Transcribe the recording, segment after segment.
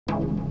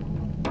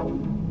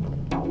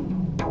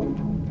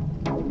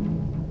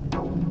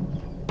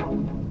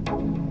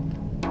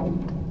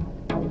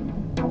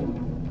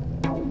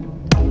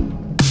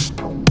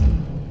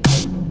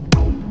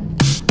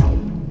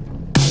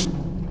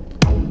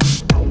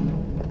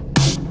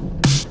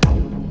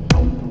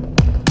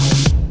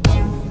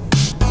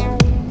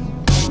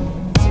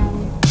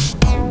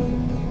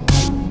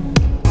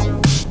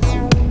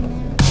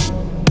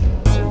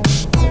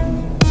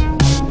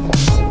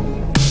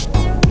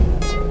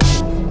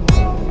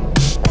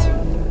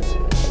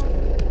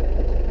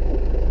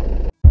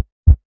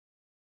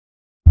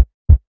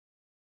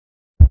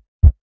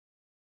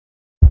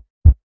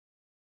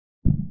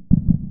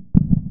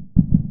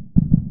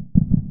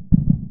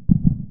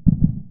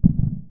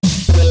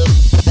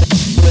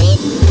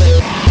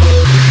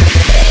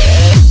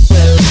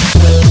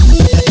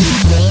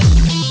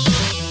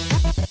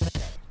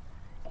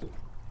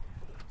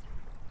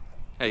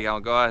you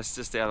going, guys?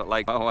 Just out at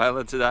Lake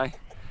Whaler today.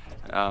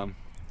 I've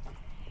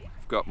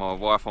got my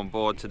wife on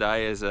board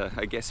today as a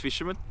guest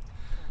fisherman.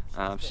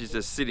 She's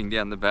just sitting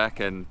down the back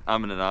and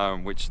and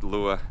ahhing which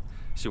lure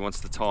she wants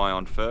to tie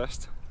on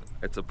first.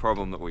 It's a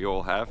problem that we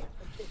all have.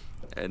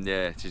 And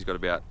yeah, she's got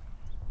about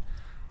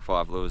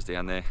 5 lures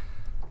down there,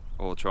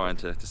 all trying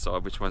to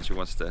decide which one she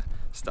wants to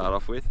start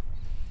off with.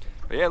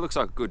 But yeah, it looks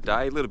like a good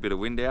day, a little bit of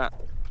wind out.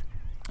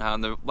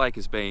 The lake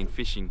has been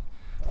fishing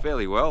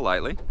fairly well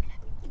lately.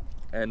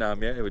 And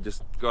yeah, we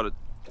just got it.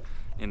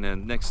 In the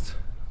next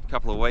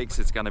couple of weeks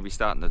it's going to be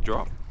starting to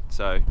drop.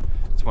 So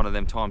it's one of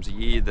them times a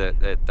year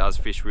that it does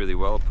fish really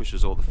well. It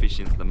pushes all the fish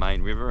into the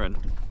main river, and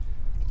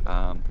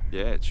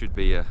yeah, it should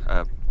be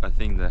a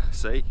thing to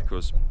see,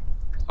 because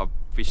I've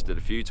fished it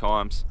a few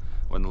times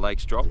when the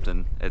lake's dropped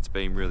and it's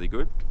been really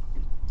good.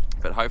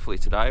 But hopefully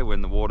today,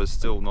 when the water's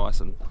still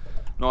nice and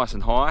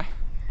high,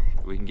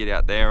 we can get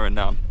out there and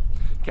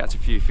catch a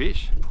few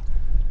fish.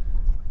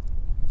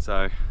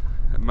 So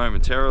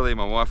momentarily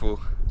my wife will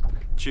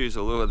choose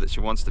a lure that she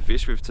wants to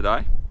fish with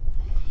today,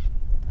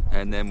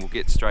 and then we'll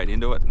get straight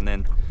into it and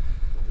then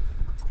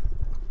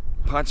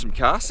punch some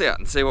casts out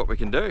and see what we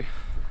can do.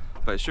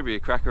 But it should be a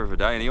cracker of a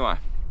day anyway.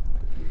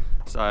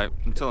 So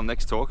until I'm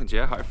next talking to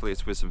you, hopefully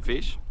it's with some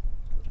fish,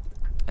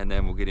 and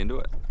then we'll get into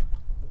it.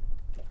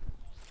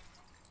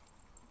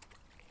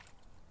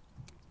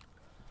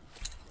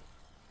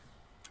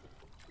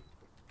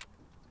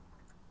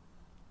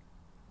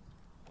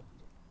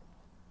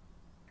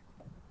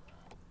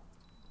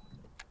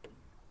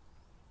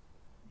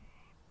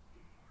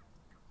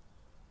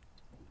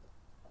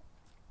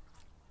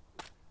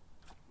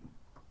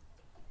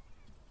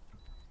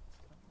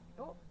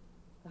 Oh,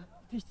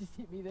 fish just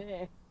hit me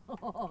there.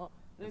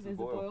 There's a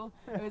boil.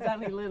 It was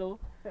only little.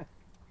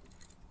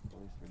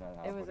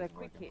 It was a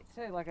quick hit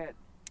too, like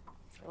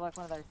one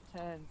of those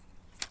turns.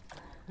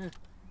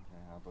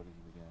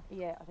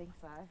 Yeah, I think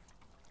so.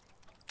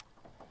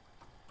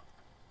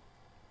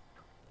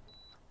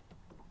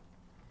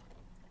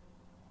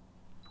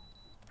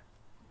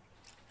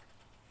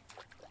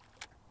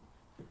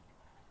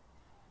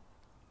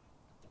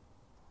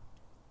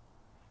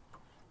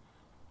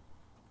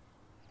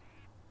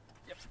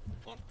 Yep.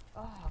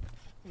 Oh,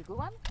 is it a good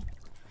one?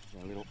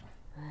 A little.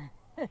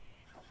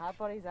 Hard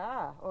bodies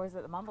are, or is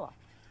it the mumbler?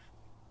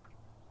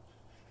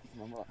 It's a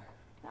mumbler.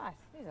 Nice,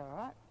 he's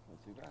alright.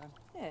 Not too bad.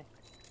 Yeah.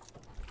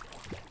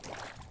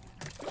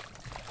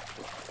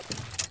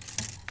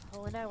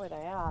 Well, we know where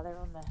they are. They're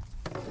on the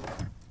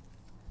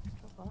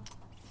chopper.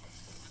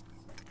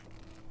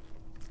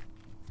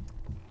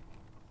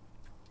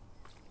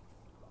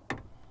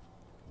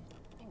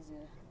 There's a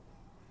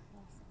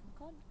nice looking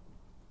cod.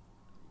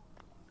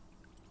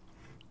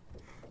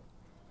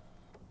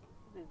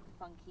 With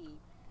funky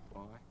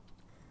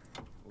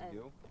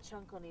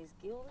chunk on his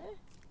gill there,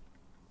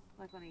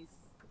 like on his.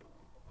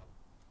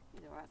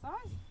 He's the right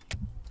size.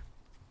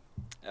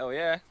 Oh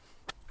yeah.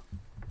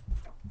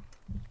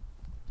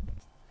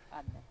 I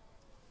don't know.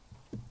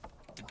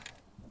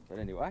 But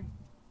anyway,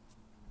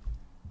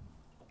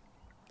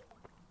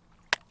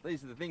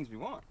 these are the things we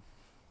want.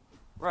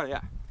 Right,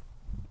 yeah.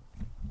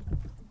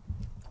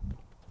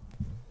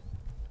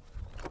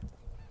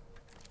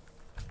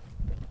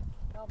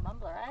 Old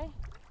mumbler, eh?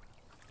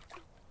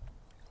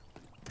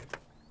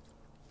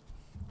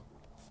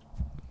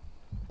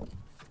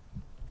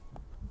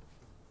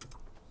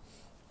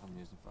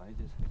 Used them for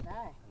ages. No.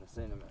 And I've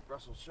seen them at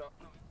Russell's shop.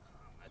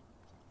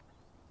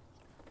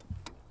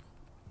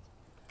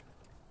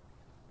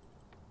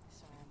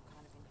 Sorry, I'm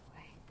kind of in the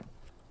way.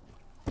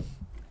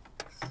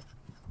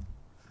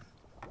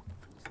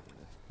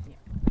 Yeah.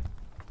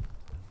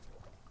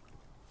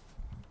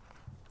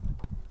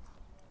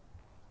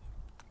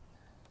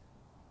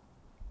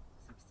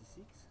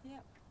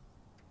 Yep.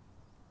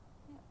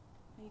 Yep.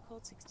 Are you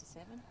called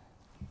 67?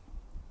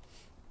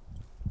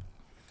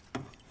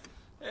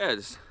 Yeah,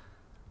 just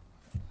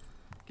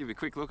give a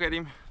quick look at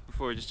him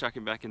before we just chuck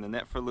him back in the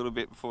net for a little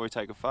bit before we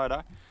take a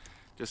photo.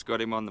 Just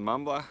got him on the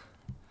mumbler. I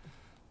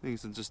think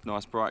it's just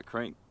nice bright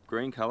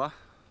green colour.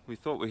 We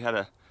thought we had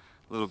a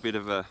little bit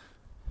of a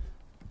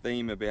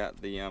theme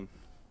about the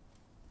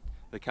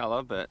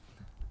colour, but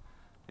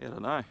yeah, I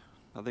don't know.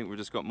 I think we've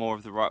just got more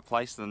of the right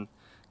place than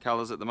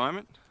colours at the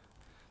moment.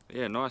 But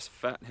yeah, nice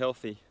fat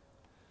healthy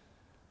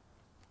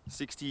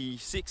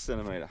 66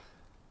 centimetre.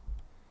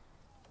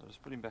 I'll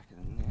just put him back in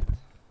the net.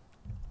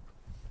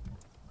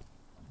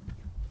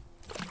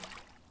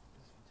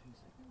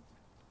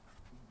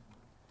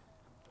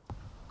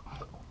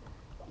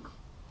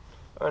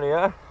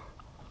 Rightio,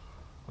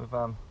 we've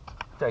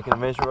taken a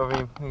measure of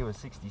him. He was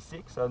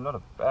 66, so not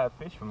a bad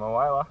fish from my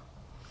whaler.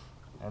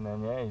 And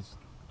then yeah, he's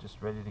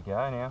just ready to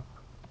go now.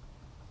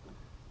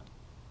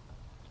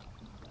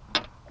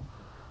 Let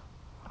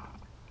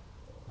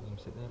him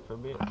sit there for a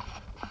bit.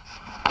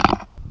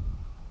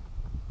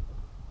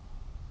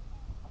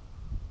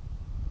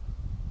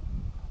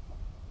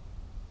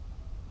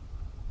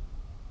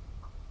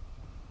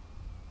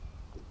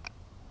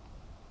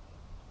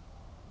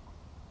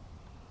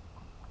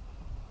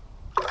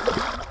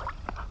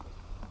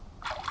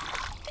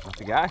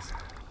 she goes.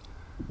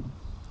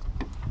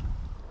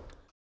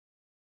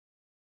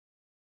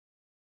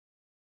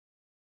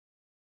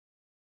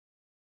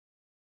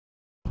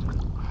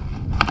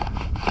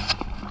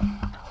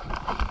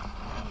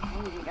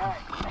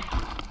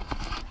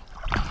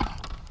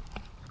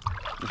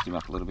 Lift him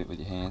up a little bit with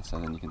your hand so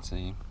then you can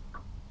see him.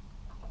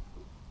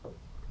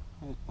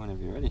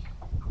 Whenever you're ready.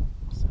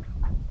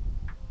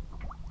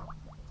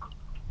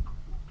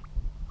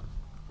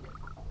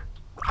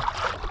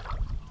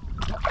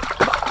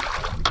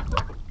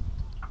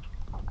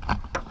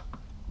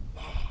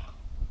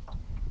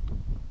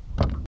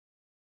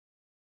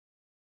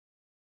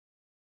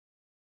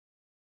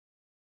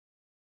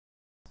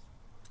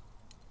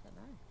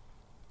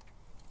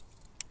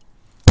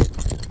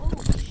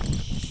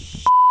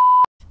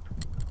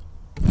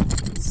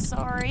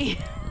 Sorry.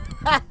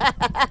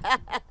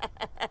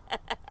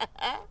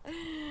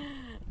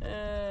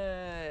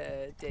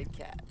 Dead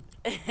cat.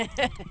 Have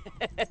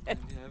you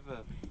ever,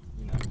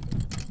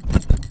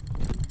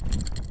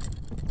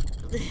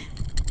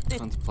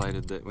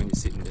 contemplated that when you're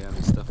sitting down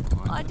and stuff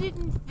behind I you?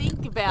 didn't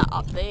think about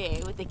up there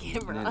with the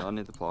camera. I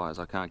need the pliers.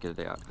 I can't get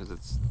it out because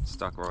it's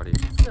stuck right here.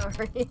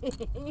 Sorry.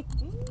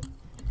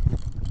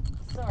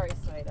 Sorry,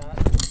 sweetheart.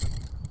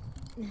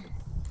 It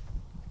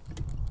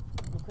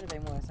could have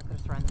been worse. I could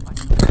have thrown the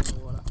fucking cat in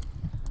the water.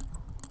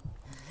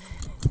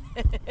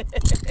 I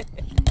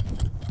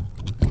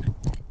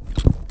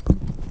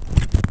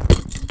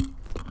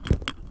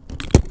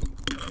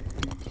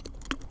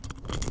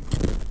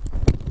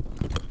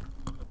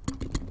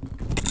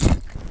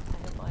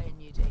can buy a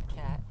new dead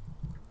cat.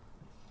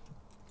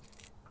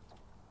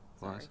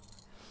 Pliers.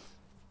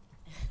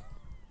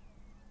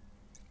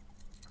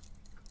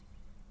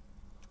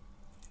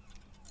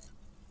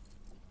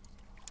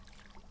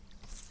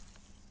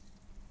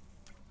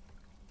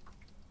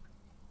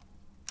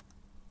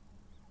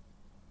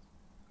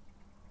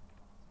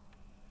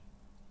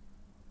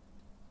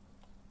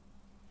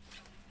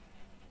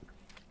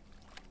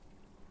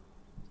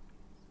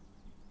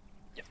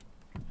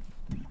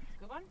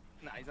 Good one?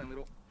 No, he's only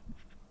little.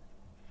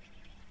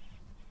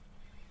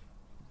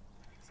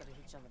 So they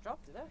hit you on the drop,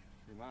 did they?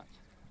 Pretty much.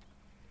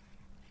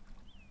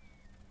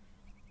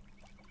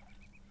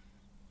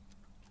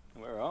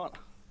 We're on.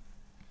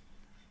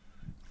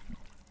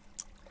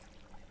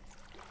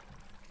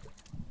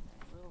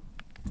 Real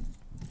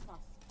nice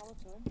colour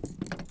to him.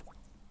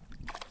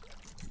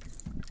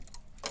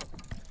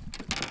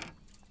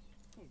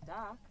 He's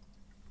dark.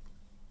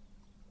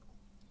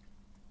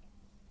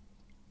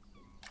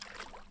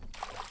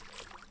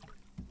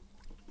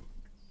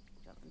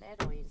 Got the net,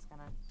 or are you just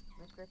gonna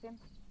grip him?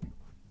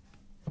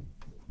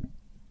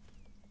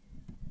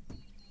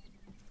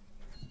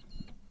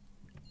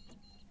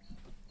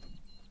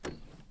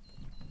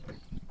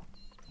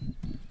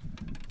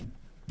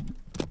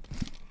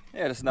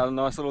 Yeah, just another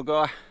nice little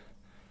guy.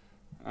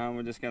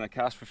 We're just going to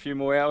cast for a few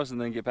more hours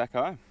and then get back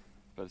home.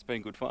 But it's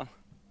been good fun.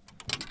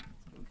 It's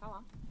good colour.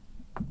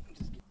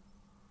 He's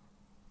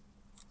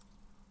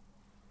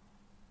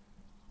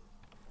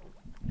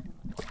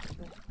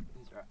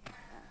right.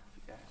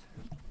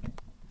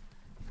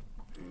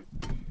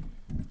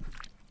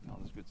 Oh,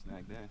 there's a good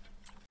snag there.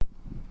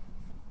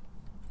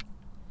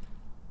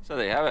 So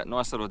there you have it,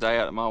 nice little day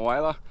out at my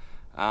whaler.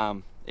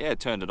 Yeah, it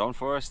turned it on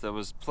for us. There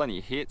was plenty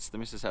of hits. The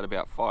missus had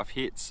about 5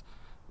 hits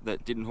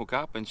that didn't hook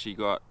up and she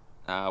got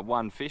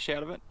 1 fish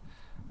out of it.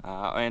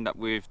 I ended up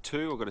with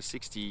 2. I got a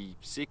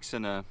 66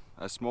 and a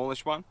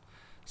smallish one.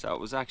 So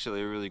it was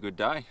actually a really good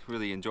day,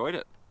 really enjoyed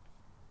it.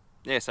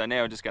 Yeah, so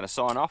now we're just going to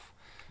sign off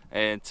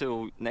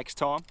until next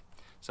time.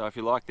 So if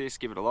you like this,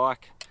 give it a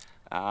like.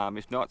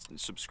 If not,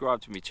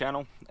 subscribe to my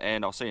channel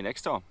and I'll see you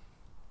next time.